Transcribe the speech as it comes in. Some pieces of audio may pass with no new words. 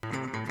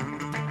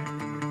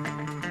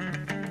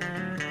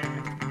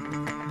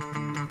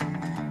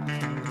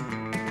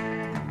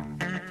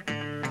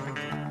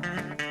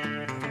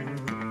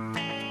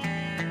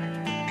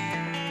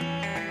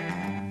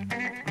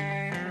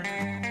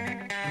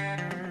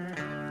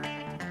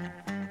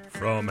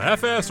From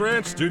Half-Ass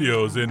Ranch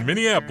Studios in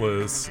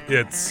Minneapolis,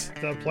 it's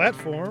The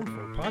platform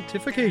for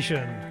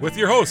pontification with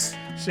your hosts,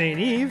 St.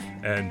 Eve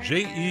and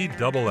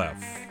JEFF.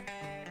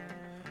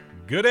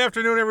 Good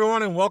afternoon,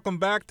 everyone, and welcome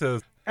back to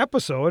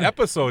episode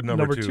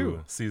number two,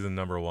 two. season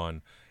number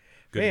 1.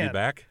 Good to Man, be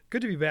back.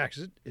 Good to be back.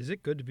 Is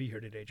it good to be here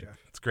today, Jeff?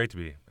 It's great to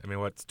be. I mean,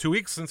 it's 2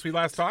 weeks since we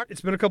last talked?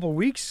 It's been a couple of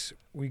weeks.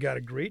 We got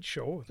a great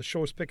show. The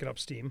show is picking up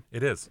steam.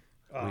 It is.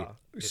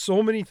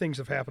 So many things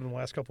have happened in the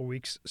last couple of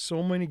weeks.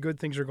 So many good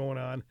things are going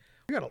on.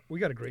 We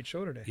got a great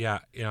show today. Yeah,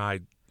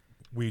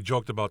 we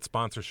joked about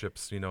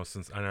sponsorships,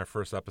 since on our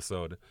first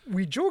episode.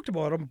 We joked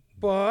about them,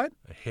 but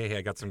Hey,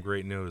 I got some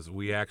great news.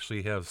 We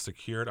actually have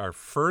secured our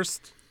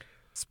first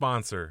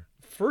sponsor.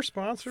 First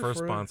sponsor,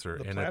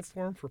 and the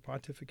platform for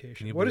pontification.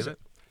 Can you What believe is it?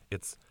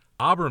 It's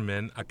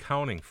Haberman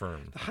Accounting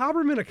Firm. The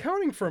Haberman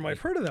Accounting Firm.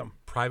 I've heard of them.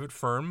 Private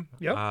firm.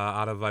 Yep.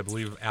 Out of, I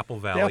believe, Apple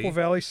Valley. The Apple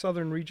Valley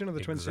southern region of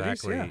the Twin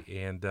Cities. Yeah.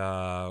 And,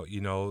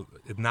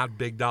 not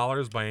big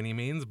dollars by any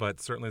means,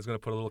 but certainly is going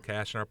to put a little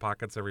cash in our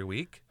pockets every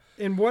week.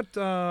 And what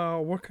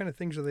kind of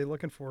things are they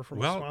looking for from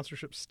a Well,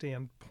 sponsorship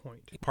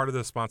standpoint? Part of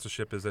the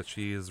sponsorship is that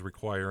she is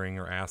requiring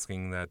or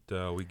asking that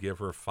we give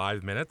her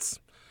 5 minutes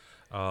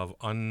of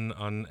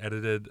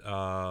unedited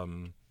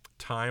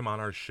time on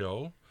our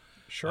show.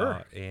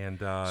 Sure.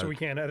 So we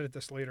can't edit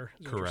this later.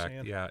 Is what you're correct.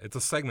 saying. Yeah, it's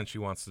a segment she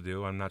wants to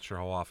do. I'm not sure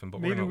how often,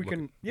 but Maybe we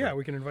can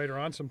invite her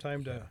on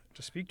sometime to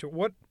speak to it.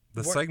 What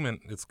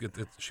segment?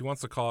 She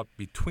wants to call it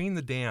 "Between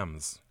the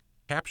Dams: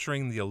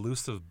 Capturing the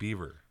Elusive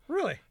Beaver."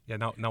 Really? Yeah.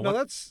 Now what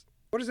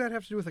does that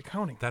have to do with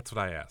accounting? That's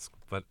what I asked,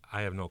 but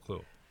I have no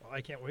clue. Well,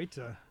 I can't wait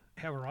to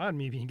have her on.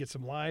 Maybe you can get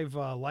some live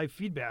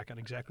feedback on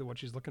exactly what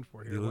she's looking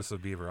for here. The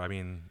elusive beaver. I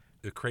mean,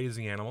 the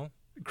crazy animal.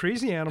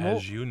 Crazy animal.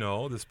 As you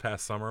know, this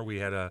past summer we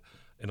had an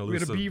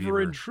elusive we had a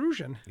beaver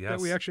intrusion that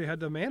we Yes. actually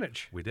had to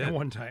manage. We did at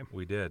one time.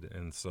 We did,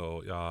 and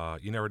so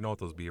you never know with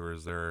those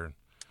beavers. They're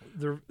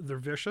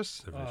vicious.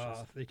 They're vicious.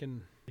 They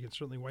can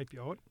certainly wipe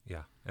you out.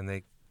 Yeah, and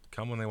they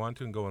come when they want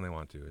to and go when they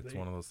want to. It's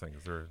one of those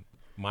things. They're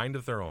mind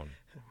of their own,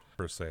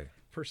 per se.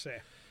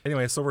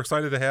 Anyway, so we're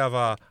excited to have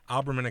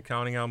Haberman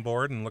Accounting on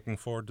board and looking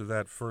forward to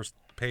that first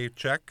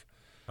paycheck.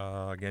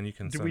 Again, you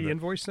can Do send we it.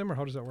 invoice them, or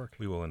how does that work?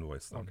 We will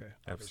invoice them. Okay.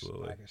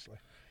 Absolutely. Obviously.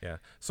 Yeah.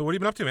 So what have you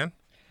been up to, man?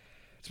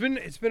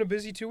 It's been a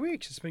busy 2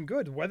 weeks. It's been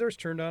good. The weather's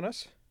turned on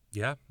us.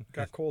 Yeah.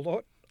 Got cold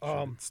out.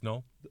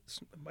 Snow.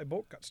 My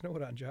boat got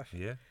snowed on, Jeff.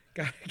 Yeah.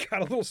 Got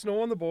a little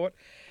snow on the boat.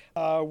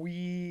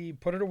 We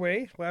put it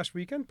away last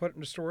weekend, put it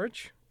into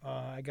storage.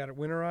 I got it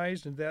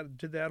winterized and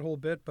did that whole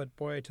bit. But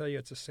boy, I tell you,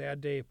 it's a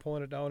sad day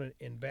pulling it down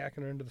and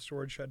backing it into the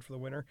storage shed for the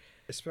winter,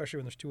 especially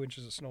when there's 2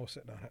 inches of snow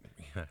sitting on it.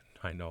 Yeah,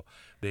 I know.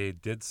 They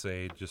did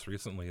say just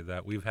recently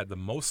that we've had the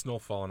most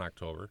snowfall in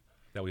October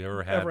that we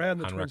ever had in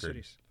the on Twin record.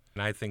 Cities.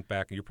 And I think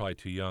back, you're probably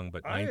too young,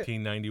 but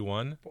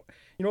 1991.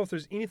 If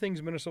there's anything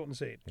Minnesotans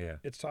hate, Yeah.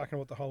 it's talking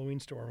about the Halloween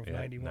storm of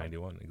 91.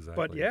 91,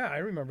 exactly. But yeah, I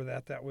remember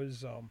that. That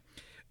was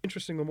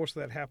interesting. Though most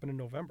of that happened in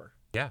November.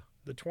 Yeah.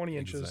 The 20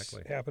 inches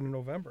Exactly. happened in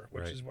November,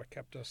 which Right. is what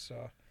kept us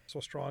so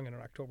strong in an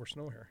October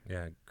snow here.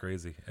 Yeah,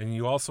 crazy. And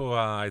you also,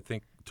 I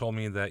think, told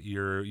me that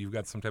you've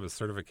got some type of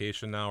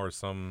certification now or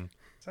some...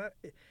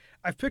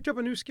 I've picked up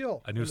a new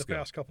skill in the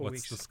past couple of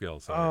What's weeks. the skill?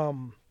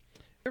 Sorry.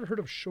 Ever heard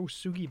of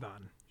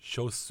Shosugiban?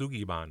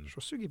 Shosugiban.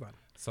 Shosugiban.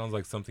 Sounds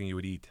like something you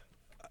would eat.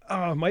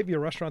 Might be a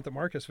restaurant that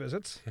Marcus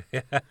visits.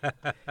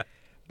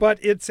 But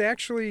it's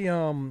actually,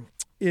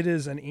 it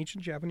is an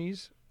ancient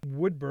Japanese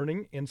wood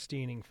burning and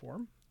staining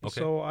form. Okay.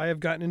 So I have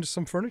gotten into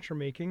some furniture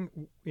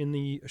making in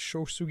the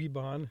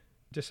Shosugiban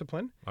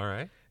discipline. All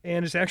right.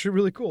 And it's actually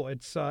really cool.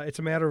 It's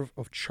a matter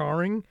of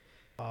charring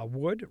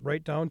wood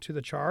right down to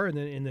the char and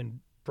then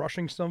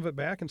brushing some of it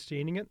back and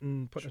staining it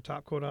and putting a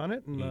top coat on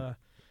it. And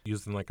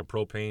Using like a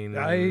propane...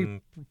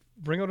 I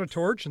bring out a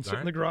torch and sit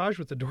in the garage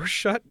with the door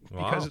shut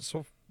because it's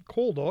so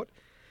cold out.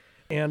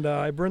 And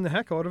I burn the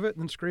heck out of it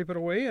and then scrape it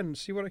away and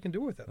see what I can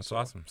do with it. That's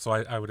awesome. So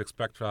I would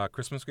expect a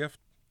Christmas gift?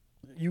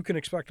 You can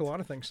expect a lot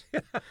of things.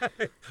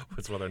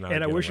 That's what they're not.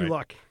 And I wish you right?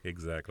 luck.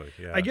 Exactly.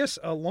 Yeah. I guess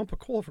a lump of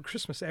coal for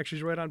Christmas actually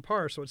is right on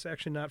par, so it's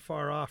actually not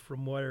far off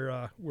from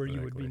where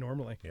you would be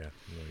normally. Yeah,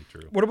 really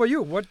true. What about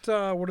you? What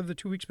have the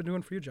 2 weeks been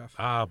doing for you, Jeff?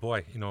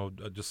 Boy,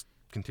 just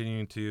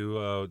continuing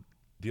to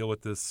deal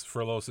with this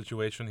furlough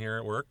situation here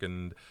at work,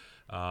 and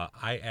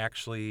I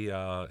actually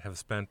have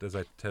spent, as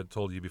I had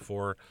told you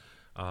before,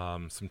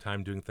 some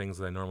time doing things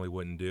that I normally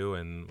wouldn't do.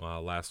 And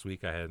last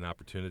week I had an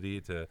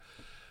opportunity to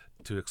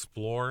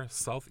explore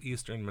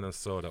southeastern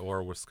Minnesota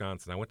or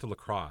Wisconsin. I went to La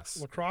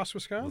Crosse. La Crosse,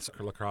 Wisconsin?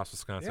 La Crosse,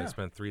 Wisconsin. Yeah. I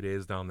spent 3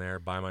 days down there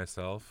by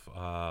myself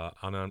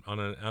on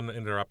an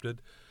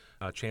uninterrupted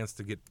chance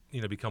to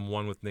become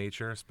one with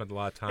nature. Spent a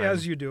lot of time.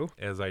 As you do.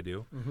 As I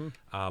do. Mm-hmm.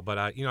 But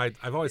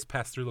I've always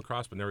passed through La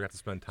Crosse, but never got to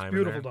spend time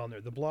Beautiful in there. down there.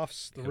 The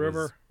bluffs, the It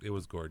river.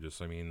 was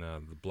gorgeous. I mean,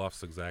 the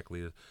bluffs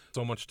exactly.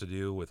 So much to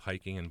do with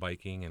hiking and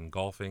biking and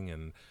golfing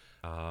and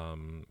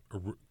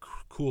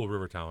cool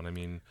river town. I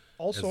mean,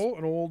 also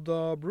an old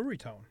brewery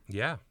town.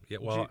 Yeah.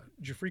 Well,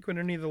 did you frequent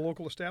any of the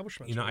local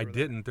establishments? I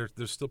didn't. They're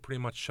still pretty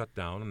much shut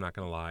down. I'm not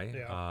going to lie.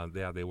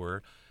 Yeah. They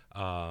were.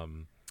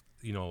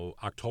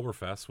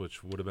 Oktoberfest,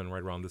 which would have been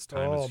right around this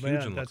time. Oh, is huge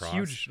man, in La that's Crosse.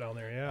 huge down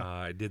there, yeah.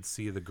 I did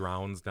see the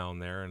grounds down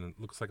there, and it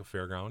looks like a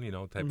fairground,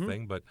 type Mm-hmm.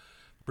 thing, but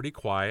pretty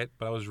quiet.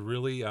 But I was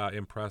really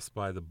impressed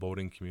by the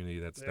boating community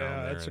that's down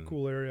Yeah, there. that's a and,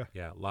 cool area.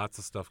 Yeah, lots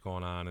of stuff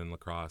going on in La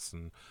Crosse,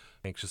 and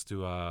anxious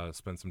to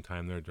spend some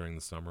time there during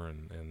the summer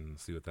and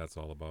see what that's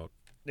all about.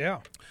 Yeah.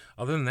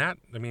 Other than that,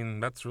 I mean,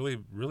 that's really,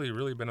 really,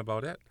 really been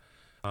about it.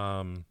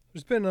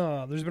 There's been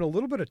a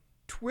little bit of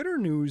Twitter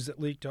news that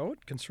leaked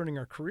out concerning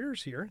our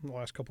careers here in the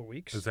last couple of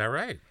weeks. Is that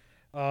right?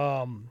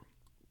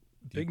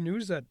 Big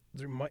news that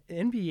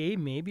NBA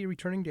may be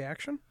returning to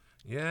action.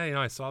 Yeah,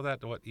 I saw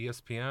that,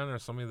 ESPN or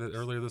somebody that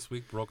earlier this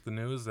week broke the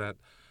news that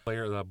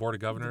the Board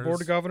of Governors. The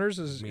Board of Governors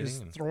is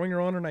meeting. throwing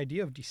around an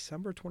idea of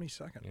December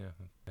 22nd.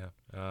 Yeah,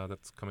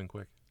 that's coming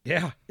quick.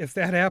 Yeah, if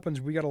that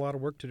happens, we got a lot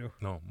of work to do.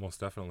 No, most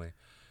definitely.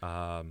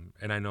 And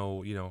I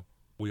know,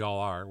 we all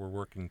are. We're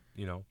working,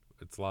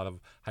 it's a lot of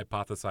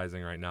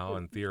hypothesizing right now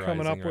and theorizing.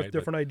 Coming up with right?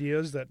 different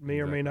ideas that may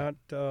or may not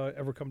Exactly.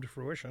 ever come to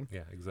fruition.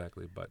 Yeah,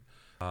 exactly. But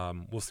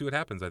we'll see what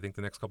happens. I think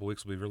the next couple of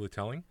weeks will be really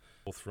telling,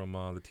 both from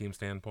the team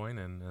standpoint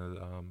and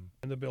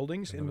In the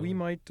buildings, In the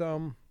and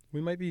we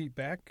might be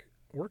back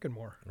working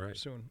more Right.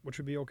 soon, which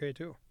would be okay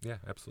too. yeah,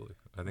 absolutely.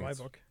 I In think my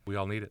book. we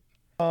all need it.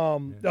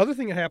 The other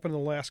thing that happened in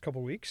the last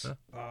couple of weeks,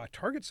 Huh?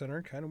 Target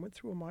Center kind of went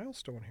through a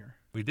milestone here.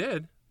 We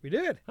did. We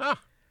did.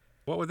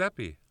 What would that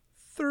be?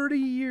 30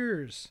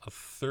 years. A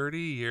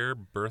 30-year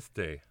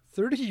birthday.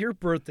 30-year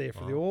birthday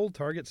for the Wow. old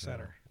Target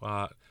Center.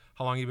 How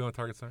long have you been with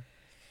Target Center?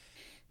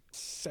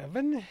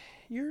 7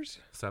 years?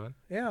 7?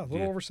 Yeah, a little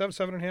Yeah. over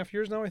 7.5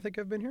 years now I think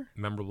I've been here.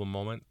 Memorable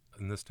moment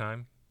in this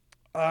time?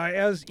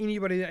 As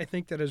anybody I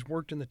think that has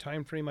worked in the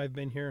time frame I've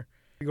been here,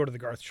 we go to the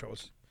Garth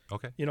shows.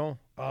 Okay.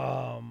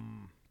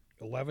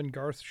 11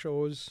 Garth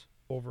shows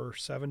over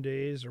 7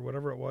 days or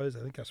whatever it was.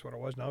 I think that's what it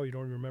was. Now you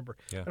don't even remember.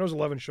 Yeah. And it was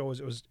 11 shows.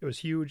 It was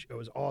huge. It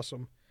was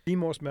awesome. The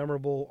most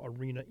memorable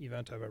arena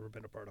event I've ever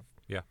been a part of.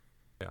 Yeah.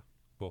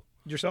 Cool.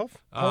 Yourself?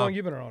 How long have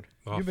you been around?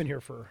 well, You've been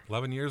here for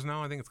 11 years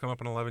now. I think it's come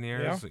up in 11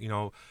 years.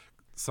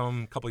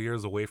 Some couple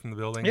years away from the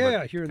building. Yeah,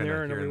 but here and kinda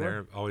there and here and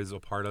everywhere. there, always a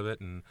part of it.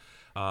 And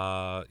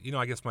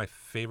I guess my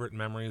favorite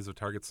memories of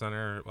Target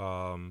Center.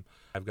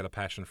 I've got a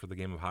passion for the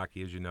game of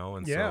hockey, as you know,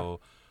 and Yeah.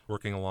 so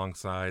working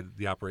alongside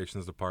the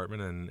operations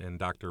department and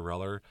Dr.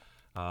 Reller,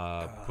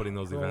 putting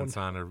those Rowan. events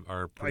on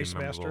are pretty Ice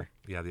memorable. Master.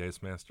 Yeah, the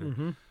Ice Master.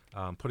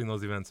 Mm-hmm. Putting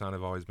those events on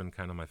have always been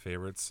kind of my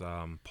favorites.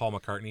 Paul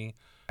McCartney,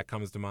 that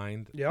comes to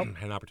mind. Yep.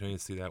 Had an opportunity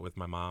to see that with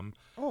my mom.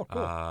 Oh,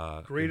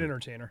 cool. Great and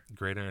entertainer.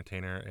 great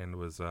entertainer, and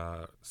was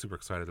super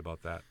excited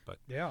about that. But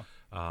Yeah.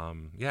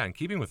 in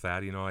keeping with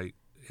that,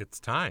 it's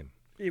time.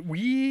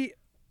 We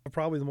are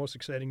probably the most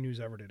exciting news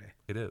ever today.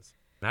 It is.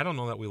 And I don't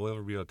know that we'll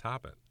ever be able to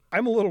top it.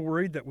 I'm a little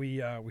worried that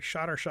we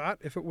shot our shot,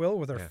 if it will,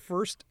 with our Yeah.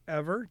 first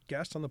ever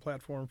guest on the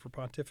platform for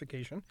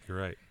pontification. You're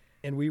right.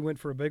 And we went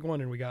for a big one,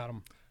 and we got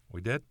him.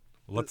 We did.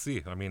 Well, let's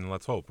see. I mean,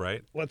 let's hope,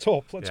 right? Let's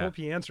hope. Let's Yeah. hope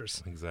he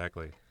answers.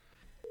 Exactly.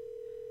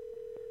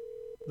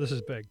 This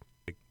is big.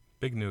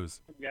 Big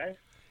news. Guys,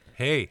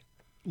 Hey,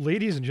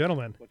 Ladies and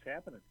gentlemen, what's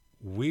happening?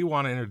 we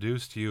want to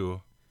introduce to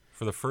you,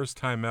 for the first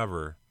time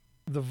ever,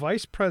 the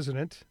vice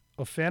president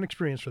of fan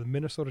experience for the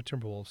Minnesota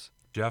Timberwolves.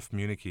 Jeff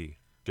Municky.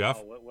 Jeff?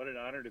 Oh, what an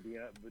honor to be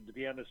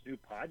on this new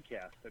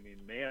podcast. I mean,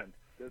 man,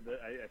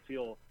 I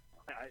feel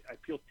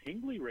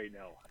tingly right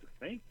now.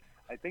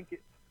 I think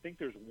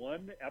there's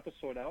one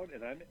episode out,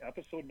 and I'm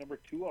episode number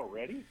 2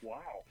 already.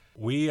 Wow.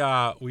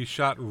 We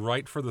shot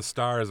right for the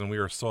stars, and we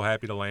were so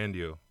happy to land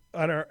you.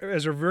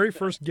 As our very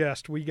first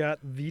guest, we got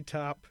the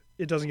top.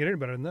 It doesn't get any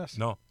better than this.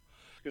 No. I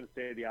was going to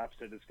say the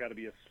opposite. It's got to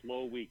be a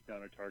slow week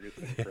down at Target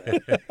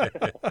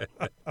Center.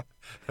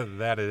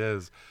 That it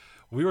is.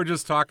 We were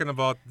just talking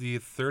about the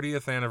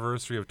 30th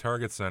anniversary of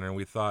Target Center, and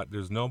we thought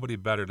there's nobody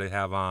better to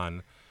have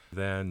on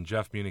than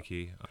Jeff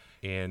Municky.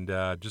 And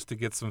just to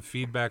get some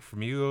feedback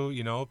from you,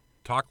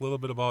 talk a little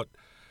bit about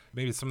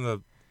maybe some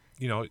of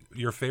the,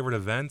 your favorite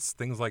events,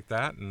 things like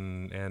that,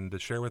 and to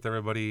share with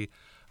everybody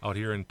out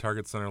here in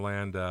Target Center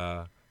land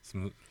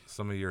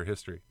some of your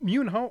history. You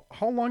and how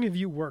long have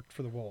you worked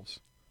for the Wolves?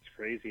 It's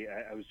crazy.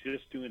 I was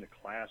just doing a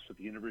class with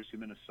the University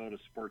of Minnesota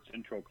sports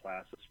intro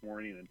class this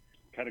morning, and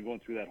kind of going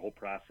through that whole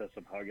process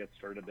of how I got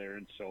started there.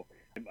 And so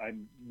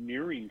I'm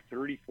nearing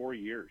 34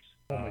 years.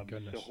 Oh, my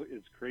goodness. So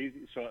it's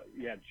crazy. So,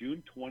 yeah,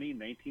 June 20,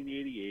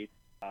 1988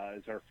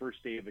 is our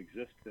first day of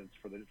existence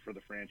for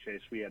the franchise.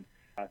 We had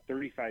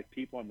 35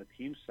 people on the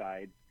team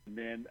side. And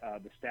then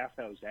the staff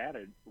that was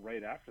added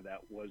right after that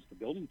was the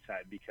building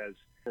side, because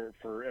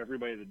for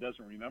everybody that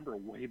doesn't remember,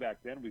 way back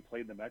then we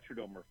played in the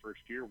Metrodome our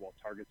first year while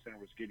Target Center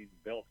was getting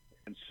built.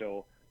 And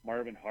so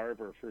Marvin Harv,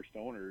 our first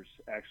owners,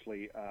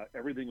 actually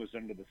everything was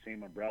under the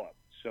same umbrella.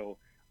 So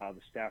the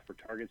staff for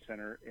Target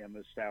Center and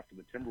the staff for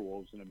the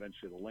Timberwolves and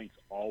eventually the Lynx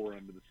all were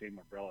under the same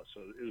umbrella.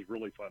 So it was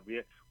really fun.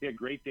 We had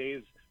great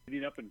days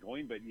getting up and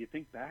going, but you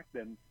think back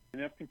then,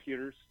 didn't have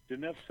computers,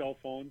 didn't have cell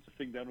phones,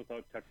 thing done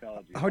without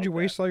technology. How'd you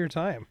waste all your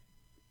time?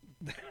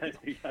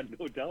 Yeah,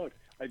 no doubt.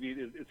 I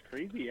mean, it's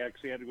crazy. You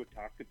actually had to go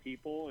talk to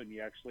people, and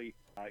you actually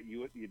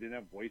you didn't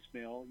have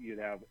voicemail. You'd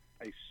have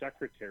a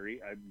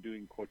secretary. I'm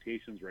doing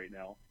quotations right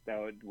now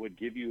that would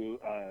give you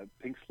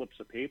pink slips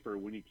of paper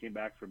when you came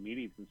back from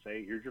meetings and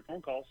say, "Here's your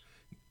phone calls."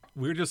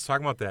 We were just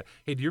talking about that.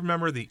 Hey, do you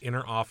remember the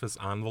inner office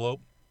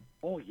envelope?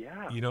 Oh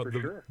yeah, You know, for the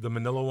sure. the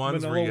manila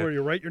ones Manila, where where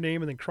you write your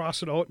name and then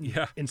cross it out and,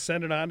 Yeah. and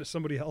send it on to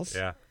somebody else.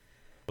 yeah,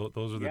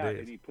 those are the Yeah, days.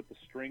 and you put the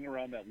string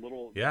around that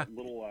little Yeah.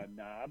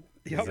 knob.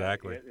 Yep.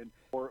 Exactly.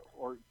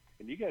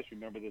 And you guys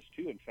remember this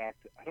too. In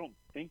fact, I don't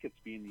think it's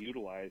being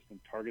utilized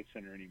in Target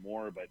Center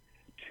anymore, but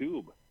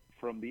tube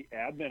from the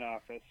admin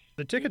office.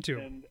 The ticket you'd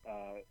tube.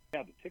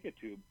 Send, the ticket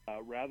tube.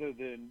 Rather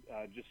than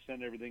just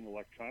send everything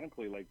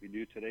electronically like we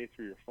do today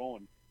through your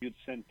phone, you'd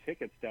send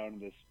tickets down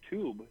this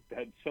tube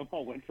that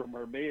somehow went from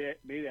our maid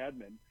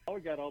admin. How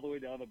it got all the way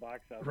down the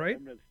box office, Right.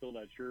 I'm still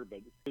not sure,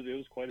 but it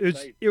was quite a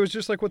sight. It was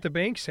just like what the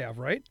banks have,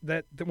 right?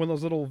 That one of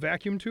those little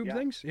vacuum tube Yeah.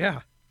 things.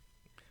 Yeah.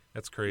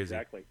 That's crazy.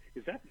 Exactly.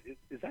 Is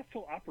that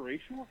still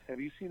operational?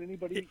 Have you seen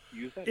anybody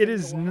use that? It thing in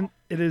is. a while?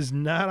 It is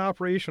not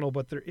operational,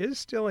 but there is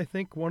still, I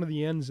think, one of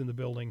the ends in the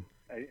building.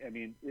 I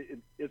mean,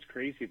 it's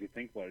crazy if you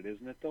think about it,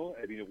 isn't it? Though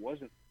I mean, it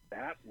wasn't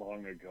that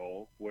long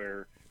ago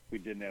where we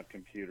didn't have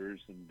computers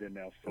and didn't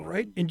have phones,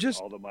 Right, and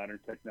just- all the modern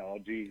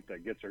technology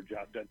that gets our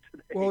job done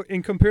today. Well,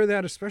 and compare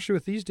that, especially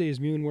with these days,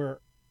 Mune, where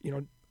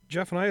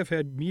Jeff and I have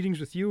had meetings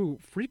with you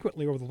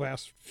frequently over the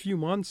last few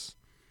months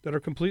that are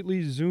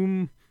completely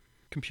Zoom,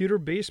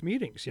 computer-based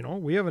meetings.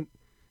 We haven't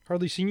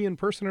hardly seen you in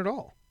person at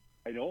all.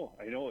 I know.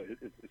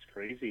 It's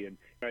crazy, and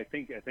I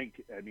think.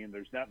 I mean,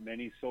 there's not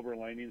many silver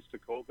linings to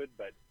COVID,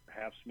 but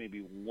perhaps maybe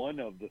one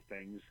of the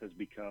things has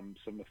become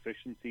some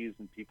efficiencies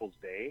in people's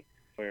day,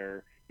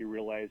 where you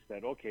realize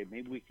that okay,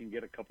 maybe we can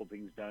get a couple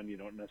things done. You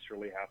don't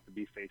necessarily have to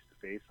be face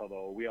to face,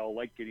 although we all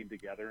like getting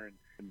together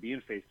and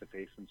being face to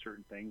face in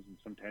certain things, and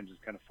sometimes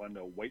it's kind of fun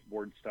to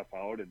whiteboard stuff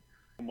out and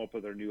come up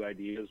with our new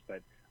ideas,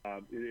 but.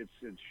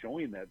 It's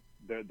showing that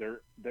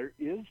there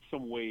is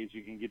some ways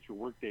you can get your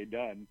workday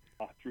done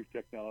through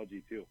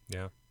technology too.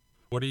 Yeah.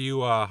 What are you?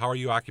 How are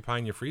you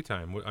occupying your free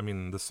time? I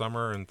mean, the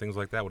summer and things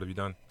like that. What have you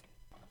done?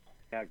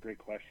 Yeah, great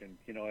question.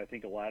 I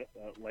think a lot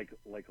like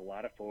a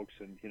lot of folks,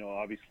 and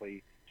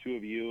obviously two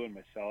of you and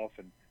myself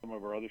and some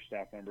of our other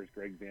staff members,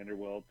 Greg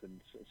Vanderwilt and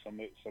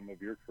some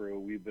of your crew,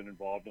 we've been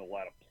involved in a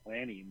lot of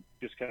planning,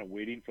 just kind of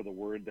waiting for the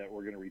word that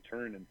we're going to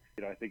return.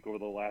 And I think over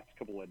the last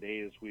couple of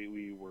days,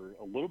 we were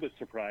a little bit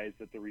surprised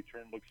that the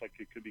return looks like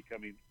it could be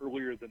coming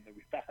earlier than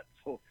we thought.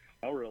 So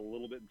now we're a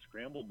little bit in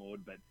scramble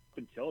mode, but up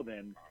until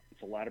then,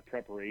 it's a lot of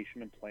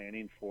preparation and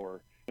planning for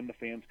when the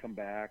fans come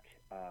back.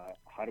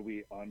 How do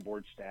we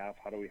onboard staff?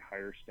 How do we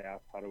hire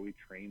staff? How do we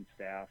train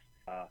staff?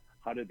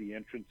 How do the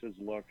entrances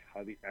look?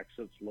 How the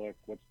exits look?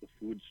 What's the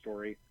food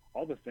story?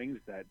 All the things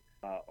that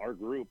our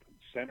group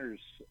centers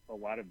a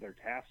lot of their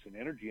tasks and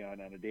energy on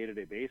a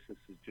day-to-day basis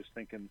is just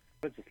thinking,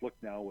 let's just look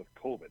now with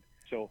COVID.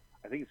 So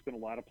I think it's been a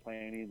lot of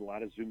planning, a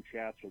lot of Zoom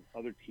chats with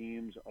other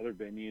teams, other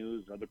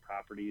venues, other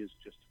properties,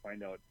 just to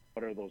find out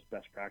what are those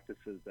best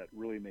practices that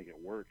really make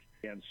it work.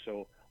 And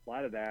so a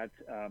lot of that,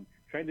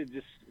 trying to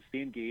just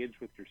stay engaged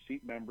with your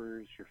seat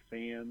members, your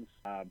fans,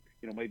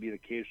 maybe an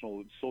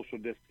occasional social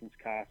distance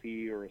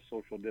coffee or a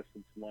social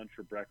distance lunch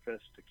or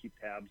breakfast to keep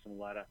tabs on a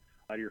lot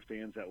of your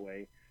fans that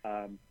way.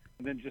 And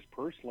then just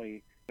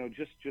personally,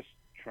 just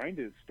trying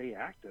to stay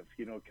active,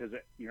 because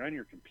you're on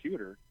your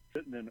computer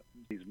sitting in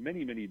these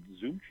many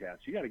Zoom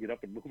chats. You got to get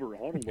up and move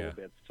around a little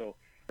bit. So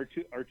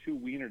our two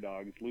wiener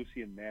dogs,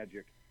 Lucy and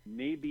Magic,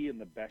 may be in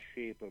the best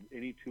shape of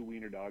any two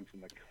wiener dogs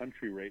in the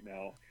country right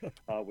now,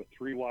 with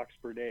 3 walks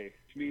per day,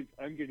 which means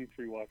I'm getting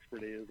 3 walks per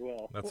day as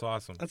well. That's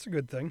awesome. That's a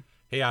good thing.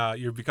 Hey,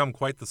 you've become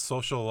quite the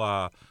social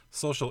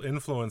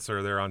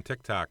influencer there on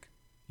TikTok.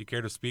 You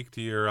care to speak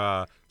to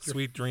your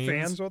sweet dreams?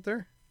 Fans out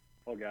there?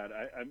 Oh God,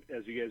 I'm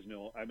as you guys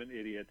know, I'm an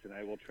idiot and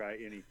I will try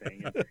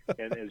anything.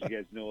 And as you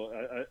guys know,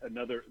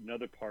 another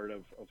part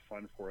of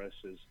fun for us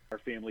is our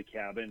family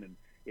cabin,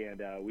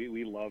 and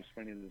we love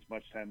spending as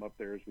much time up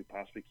there as we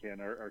possibly can.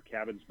 Our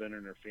cabin's been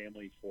in our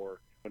family for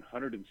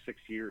 106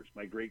 years.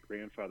 My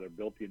great-grandfather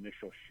built the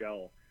initial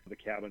shell of the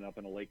cabin up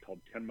in a lake called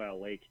 10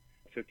 Mile Lake,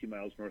 50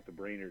 miles north of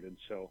Brainerd. And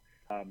so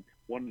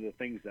one of the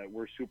things that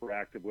we're super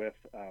active with,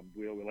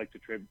 we like to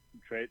try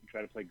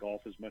to play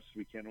golf as much as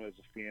we can as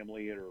a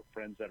family or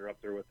friends that are up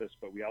there with us,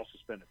 but we also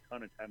spend a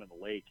ton of time in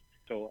the lake.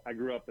 So I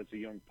grew up as a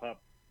young pup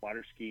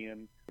water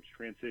skiing, which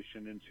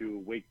transitioned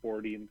into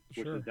wakeboarding,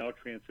 which Sure. is now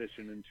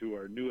transitioned into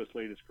our newest,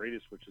 latest,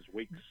 greatest, which is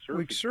wake surfing.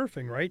 Wake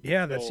surfing, right?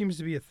 Yeah, that So- seems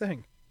to be a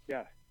thing.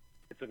 Yeah,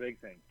 it's a big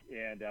thing,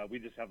 and we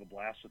just have a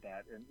blast with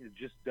that. And it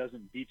just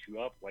doesn't beat you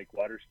up like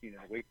water skiing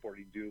and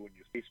wakeboarding do when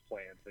you face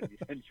plant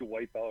and you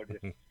wipe out.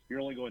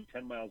 You're only going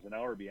 10 miles an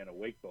hour behind a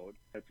wake boat.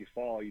 If you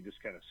fall, you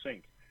just kind of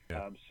sink.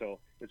 Yeah. So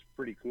it's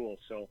pretty cool.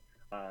 So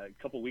a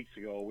couple weeks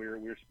ago, we were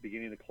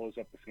beginning to close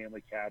up the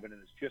family cabin,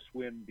 and it's just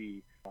when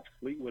the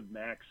Fleetwood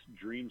Mac's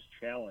Dreams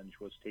Challenge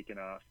was taken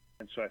off.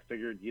 And so I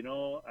figured,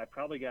 I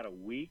probably got a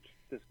week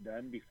this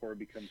done before it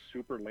becomes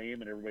super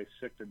lame and everybody's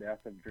sick to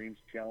death of Dreams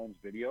Challenge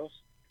videos.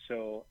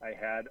 So I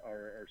had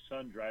our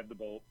son drive the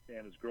boat,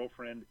 and his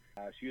girlfriend,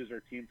 she was our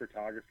team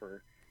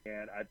photographer,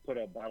 and I put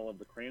a bottle of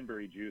the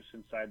cranberry juice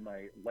inside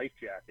my life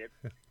jacket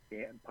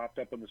and popped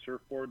up on the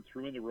surfboard,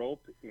 threw in the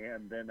rope,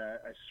 and then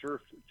I surfed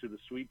to the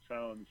sweet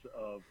sounds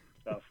of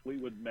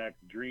Fleetwood Mac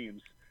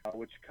Dreams,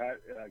 which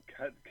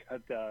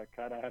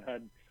caught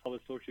on all the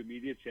social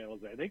media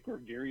channels. I think we're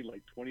nearing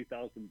like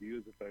 20,000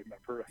 views, if I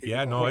remember right.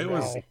 Yeah, no,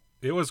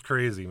 it was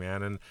crazy,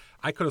 man. And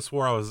I could have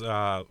swore I was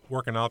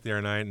working out the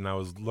other night, and I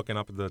was looking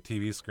up at the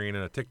TV screen,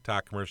 and a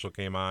TikTok commercial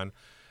came on,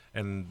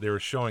 and they were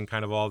showing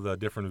kind of all the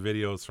different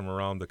videos from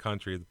around the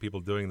country, the people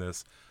doing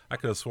this. I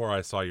could have swore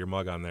I saw your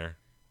mug on there.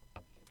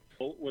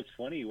 Well, what's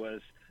funny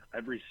was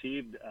I've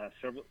received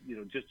several,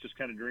 just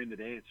kind of during the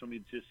day,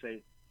 somebody just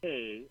say,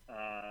 "Hey,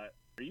 are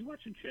you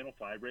watching Channel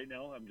 5 right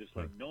now?" I'm just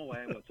like, "No,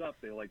 what's up?"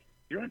 They're like,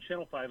 "You're on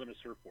Channel 5 on a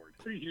surfboard.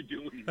 What are you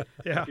doing?"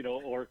 Yeah.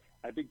 Or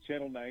I think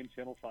Channel 9,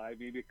 Channel 5,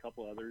 maybe a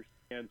couple others.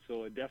 And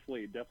so it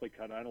definitely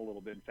caught on a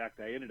little bit. In fact,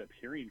 I ended up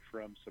hearing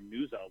from some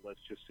news outlets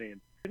just saying,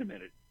 "Wait a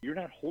minute, you're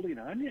not holding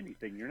on to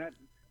anything. You're not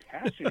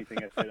attached to anything."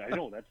 I said, "I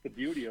know, that's the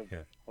beauty of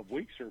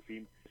wake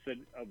surfing." I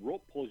said, "A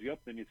rope pulls you up,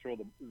 then you throw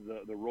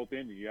the rope in,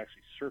 and you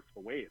actually surf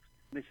the wave."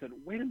 And they said,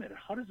 "Wait a minute,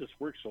 how does this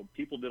work?" So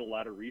people did a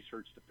lot of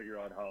research to figure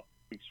out how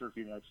wake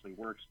surfing actually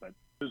works. But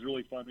it was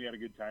really fun. We had a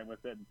good time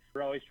with it. And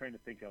we're always trying to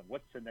think of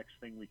what's the next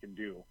thing we can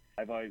do.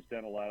 I've always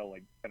done a lot of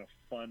like kind of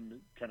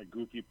fun, kind of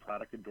goofy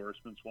product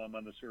endorsements while I'm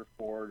on the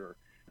surfboard, or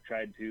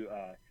tried to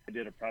I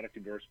did a product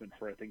endorsement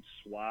for, I think,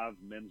 Suave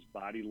men's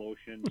body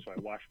lotion. So I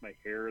washed my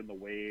hair in the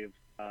wave.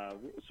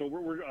 So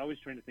we're always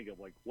trying to think of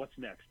like what's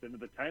next. And at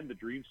the time the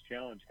Dreams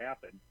Challenge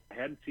happened, I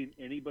hadn't seen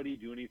anybody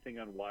do anything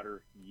on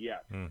water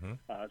yet. Mm-hmm.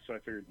 So I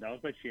figured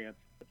now's my chance.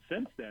 But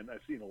since then,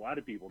 I've seen a lot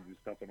of people do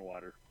stuff in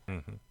water.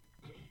 Mm-hmm.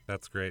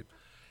 That's great.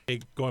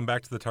 Hey, going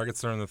back to the Target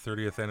Center on the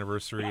 30th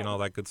anniversary and all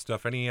that good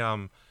stuff,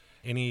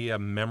 any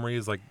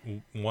memories, like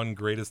one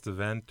greatest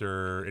event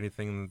or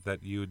anything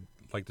that you'd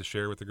like to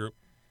share with the group?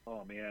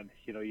 Oh, man.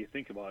 You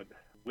think about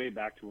way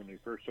back to when we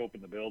first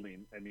opened the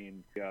building. I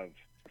mean, you have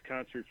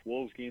concerts,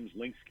 Wolves games,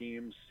 Lynx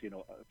games,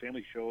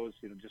 family shows,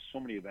 just so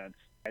many events.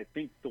 I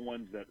think the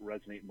ones that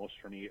resonate most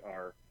for me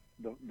are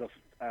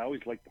I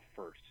always like the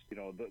first.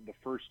 The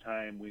first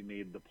time we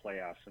made the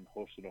playoffs and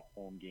hosted a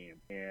home game,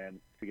 and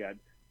we got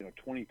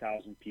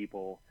 20,000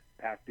 people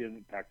packed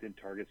in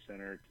Target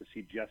Center to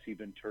see Jesse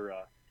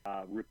Ventura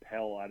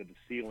rappel out of the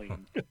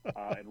ceiling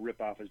and rip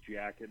off his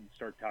jacket and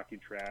start talking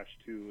trash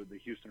to the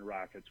Houston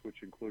Rockets,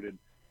 which included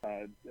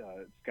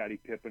Scottie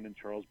Pippen and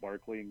Charles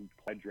Barkley and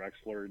Clyde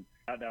Drexler. And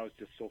that was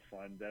just so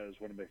fun. That was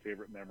one of my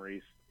favorite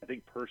memories. I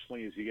think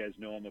personally, as you guys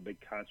know, I'm a big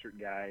concert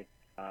guy,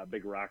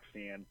 big rock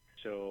fan.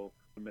 So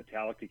when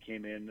Metallica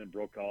came in and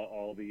broke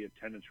all the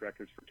attendance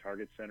records for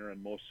Target Center,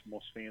 and most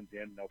fans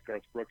in. Now,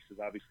 Garth Brooks has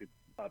obviously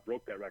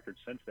broke that record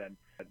since then.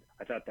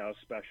 I thought that was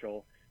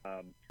special.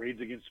 Rage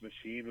Against the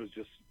Machine was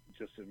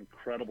just an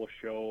incredible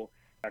show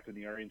back when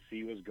the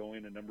RNC was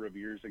going a number of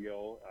years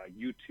ago.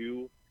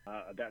 U2,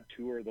 that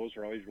tour, those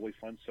are always really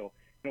fun. So,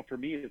 for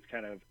me, it's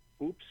kind of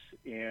Hoops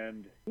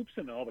and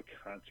all the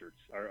concerts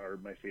are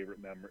my favorite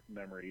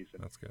memories.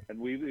 And, that's good. And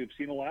we've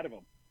seen a lot of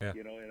them. Yeah.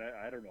 And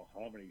I don't know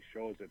how many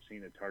shows I've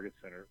seen at Target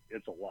Center.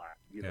 It's a lot.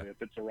 If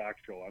it's a rock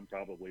show, I'm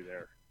probably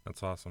there.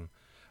 That's awesome.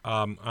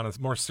 On a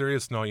more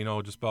serious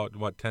note, just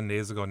about 10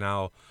 days ago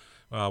now,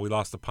 we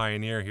lost a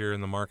pioneer here in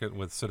the market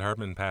with Sid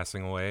Hartman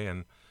passing away,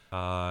 and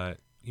I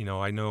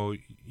know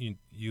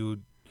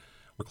you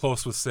were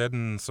close with Sid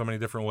in so many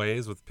different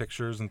ways with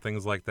pictures and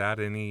things like that.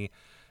 Any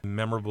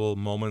memorable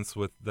moments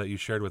that you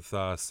shared with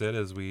Sid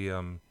as we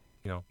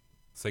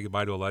say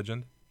goodbye to a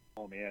legend?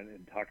 Oh man,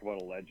 and talk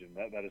about a legend.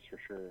 That is for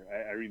sure.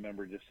 I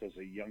remember just as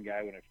a young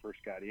guy when I first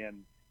got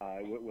in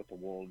with the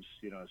Wolves.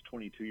 I was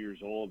 22 years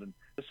old, and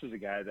this is a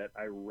guy that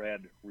I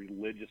read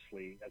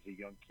religiously as a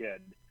young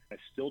kid. I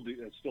still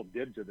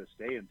did to this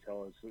day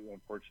until his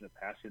unfortunate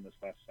passing this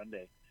last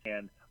Sunday.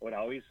 And I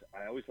always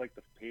liked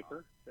the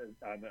paper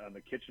on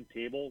the kitchen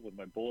table with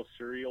my bowl of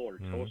cereal or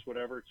toast,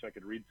 whatever, so I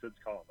could read Sid's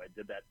column. I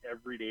did that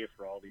every day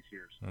for all these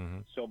years. Mm-hmm.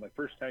 So my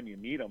first time you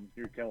meet him,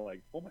 you're kind of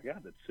like, oh my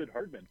God, that's Sid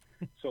Hartman.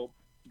 So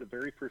the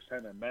very first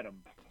time I met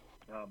him,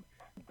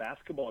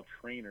 basketball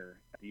trainer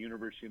at the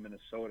University of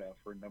Minnesota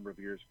for a number of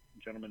years,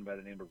 a gentleman by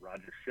the name of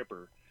Roger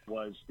Shipper,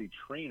 was the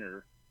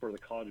trainer for the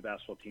college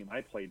basketball team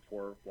I played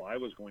for while I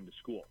was going to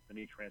school, and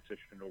he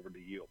transitioned over to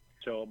U.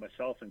 So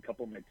myself and a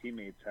couple of my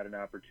teammates had an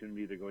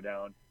opportunity to go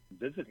down and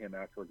visit him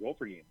after a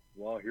Gopher game.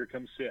 Well, here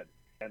comes Sid.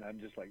 And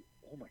I'm just like,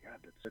 oh my God,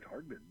 that's Sid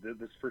Hartman. This is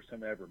the first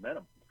time I ever met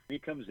him. He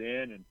comes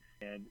in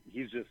and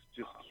he's just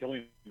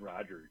killing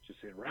Roger,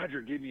 just saying,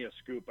 Roger, give me a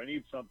scoop. I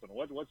need something.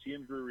 What's the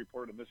injury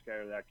report on this guy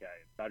or that guy?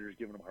 And Roger's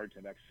giving him a hard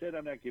time back. Sid,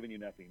 I'm not giving you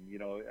nothing.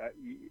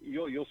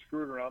 You'll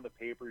screw it around the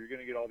paper. You're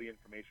going to get all the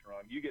information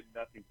wrong. You get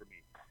nothing from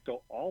me.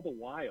 So all the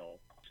while,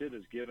 Sid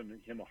is giving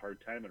him a hard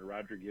time and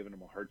Roger giving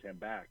him a hard time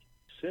back.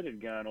 Sid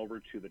had gone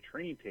over to the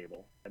training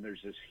table, and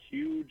there's this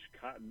huge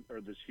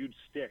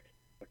stick,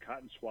 a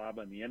cotton swab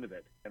on the end of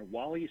it. And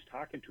while he's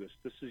talking to us,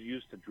 this is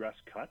used to dress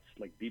cuts,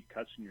 like deep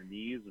cuts in your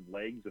knees and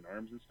legs and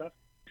arms and stuff.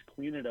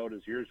 cleaning out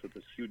his ears with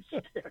this huge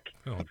stick.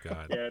 Oh,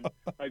 God. And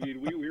I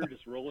mean, we were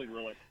just rolling.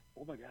 We're like,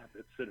 oh my God,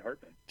 that's Sid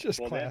Hartman. Just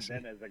well, classy.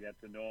 then as I got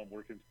to know him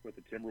working with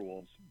the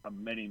Timberwolves,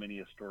 many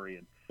a story.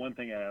 And one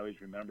thing I always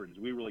remembered is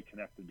we really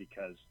connected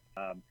because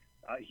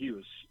he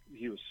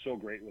was so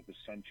great with his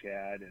son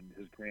Chad and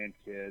his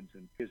grandkids,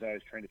 and he was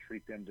always trying to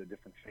treat them to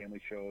different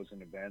family shows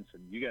and events.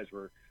 And you guys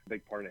were a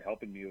big part of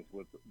helping me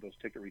with those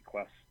ticket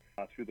requests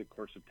through the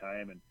course of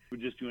time, and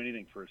would just do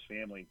anything for his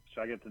family.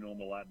 So I got to know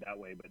him a lot that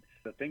way. But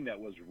the thing that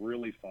was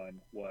really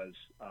fun was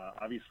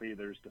obviously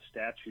there's the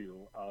statue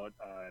out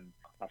on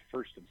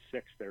 1st and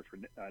 6th there for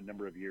a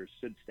number of years,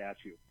 Sid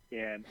statue.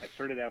 And I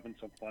started having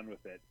some fun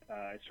with it.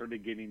 I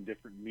started getting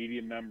different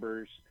media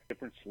members,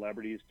 different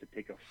celebrities to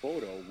take a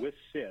photo with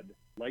Sid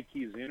like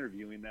he's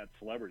interviewing that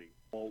celebrity.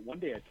 Well, one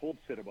day I told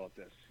Sid about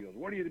this. He goes,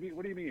 "What do you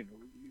mean?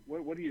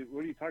 What are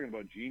you talking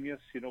about? Genius?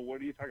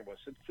 What are you talking about?"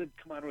 I said, "Sid,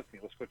 come on with me.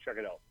 Let's go check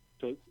it out."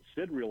 So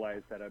Sid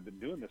realized that I've been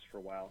doing this for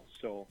a while.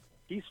 So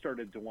he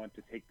started to want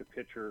to take the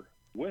picture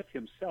with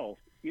himself,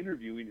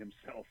 interviewing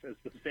himself as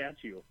the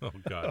statue. Oh,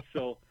 God.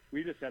 So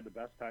we just had the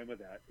best time with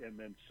that. And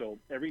then so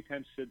every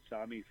time Sid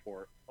saw me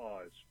for,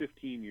 it's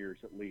 15 years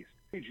at least.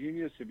 "Hey,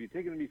 Genius, have you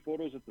taken any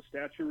photos at the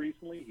statue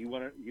recently?" He'd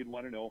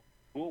want to know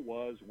who it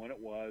was, when it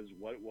was,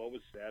 what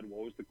was said,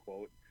 what was the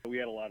quote. We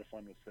had a lot of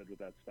fun with Sid with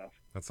that stuff.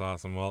 That's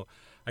awesome. Well,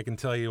 I can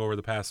tell you over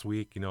the past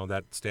week,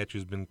 that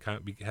statue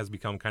has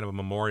become kind of a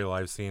memorial.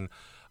 I've seen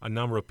a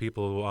number of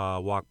people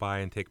walk by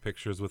and take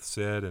pictures with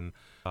Sid, and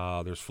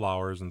there's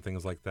flowers and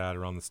things like that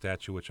around the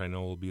statue, which I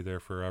know will be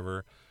there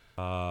forever.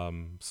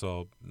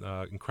 So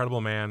incredible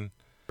man,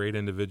 great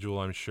individual,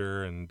 I'm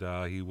sure, and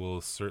he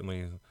will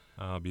certainly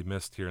be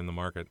missed here in the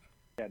market.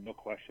 Yeah, no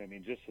question. I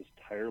mean, just his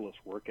tireless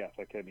work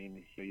ethic. I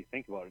mean, you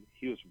think about it,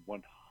 he was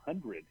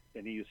 100,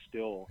 and he is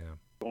still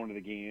going to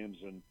the games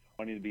and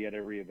wanting to be at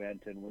every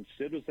event. And when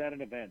Sid was at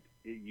an event,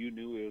 you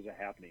knew it was a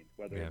happening,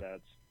 whether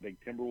that's big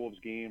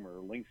Timberwolves game or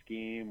Lynx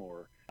game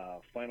or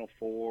Final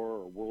Four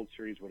or World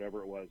Series,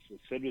 whatever it was. So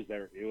Sid was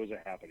there. It was a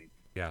happening.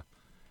 Yeah,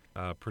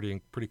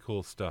 pretty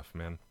cool stuff,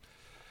 man.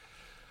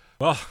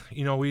 Well,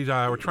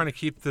 we're trying to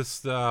keep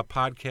this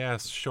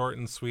podcast short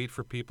and sweet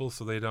for people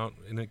so they don't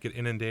get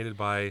inundated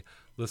by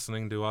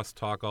listening to us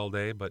talk all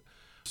day. But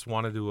just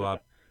wanted to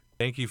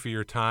thank you for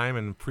your time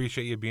and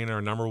appreciate you being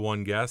our number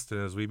one guest. And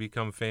as we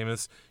become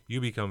famous, you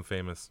become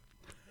famous.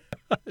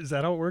 Is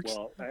that how it works?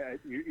 Well,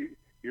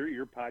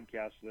 your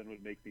podcast then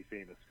would make me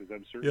famous because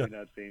I'm certainly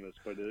not famous,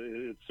 but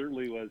it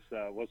certainly was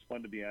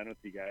fun to be on with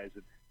you guys.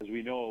 And as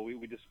we know,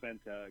 we just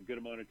spent a good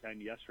amount of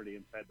time yesterday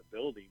inside the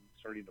building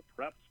starting to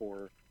prep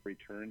for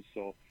return.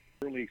 So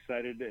really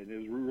excited, and it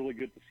was really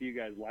good to see you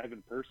guys live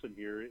in person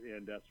here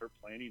and start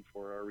planning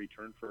for our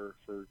return for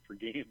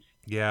games.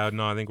 Yeah,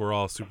 no, I think we're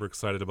all super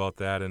excited about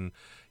that, and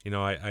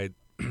I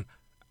don't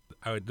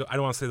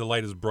want to say the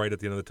light is bright at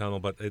the end of the tunnel,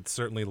 but it's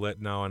certainly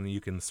lit now, and you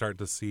can start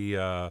to see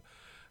the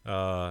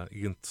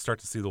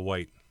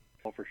white.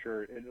 Oh, for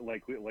sure. And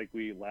like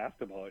we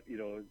laughed about,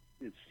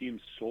 it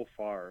seems so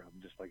far.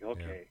 I'm just like,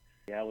 okay,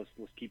 let's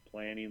keep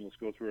planning. Let's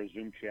go through our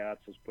Zoom chats.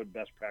 Let's put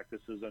best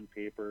practices on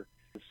paper.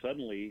 And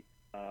suddenly,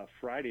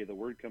 Friday, the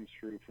word comes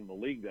through from the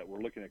league that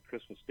we're looking at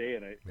Christmas Day,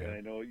 and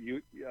I know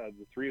you,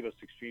 the three of us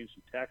exchanged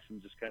some texts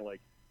and just kind of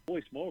like,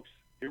 holy smokes,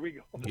 here we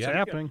go. It's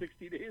happening. Got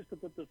 60 days to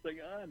put this thing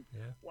on. Yeah.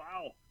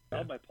 Wow.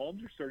 Now my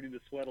palms are starting to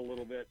sweat a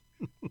little bit.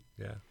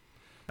 Yeah,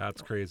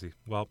 that's crazy.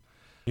 Well,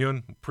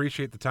 Ewan,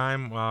 appreciate the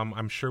time.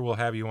 I'm sure we'll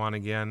have you on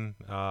again.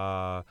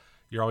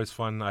 You're always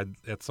fun. I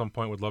at some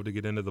point would love to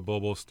get into the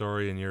Bobo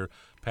story and your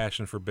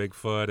passion for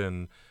Bigfoot,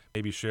 and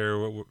maybe share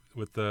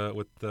with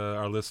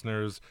our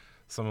listeners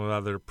some of the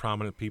other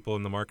prominent people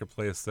in the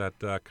marketplace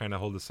that kind of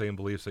hold the same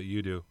beliefs that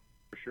you do.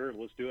 For sure.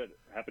 Let's do it.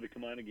 Happy to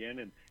come on again,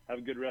 and have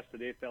a good rest of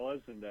the day,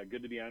 fellas, and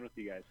good to be on with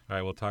you guys. All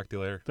right, we'll talk to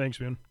you later. Thanks,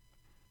 man.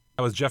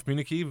 That was Jeff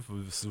Munichke,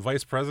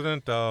 Vice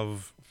President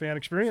of Fan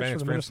Experience for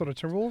the Minnesota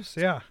Timberwolves.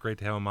 Yeah. Great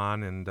to have him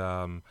on,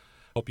 and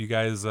hope you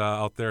guys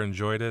out there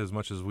enjoyed it as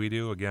much as we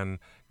do. Again,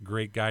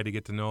 great guy to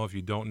get to know. If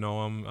you don't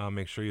know him,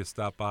 make sure you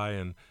stop by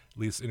and at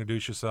least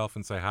introduce yourself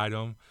and say hi to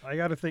him. I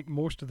got to think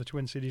most of the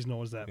Twin Cities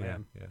knows that,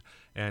 man. Yeah.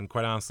 And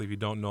quite honestly, if you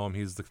don't know him,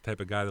 he's the type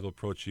of guy that will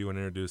approach you and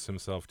introduce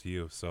himself to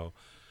you. So,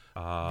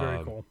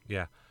 very cool.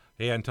 Yeah.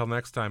 Hey, until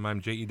next time,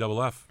 I'm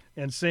JEFF.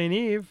 And St.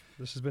 Eve,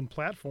 this has been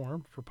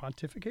Platform for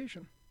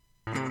Pontification.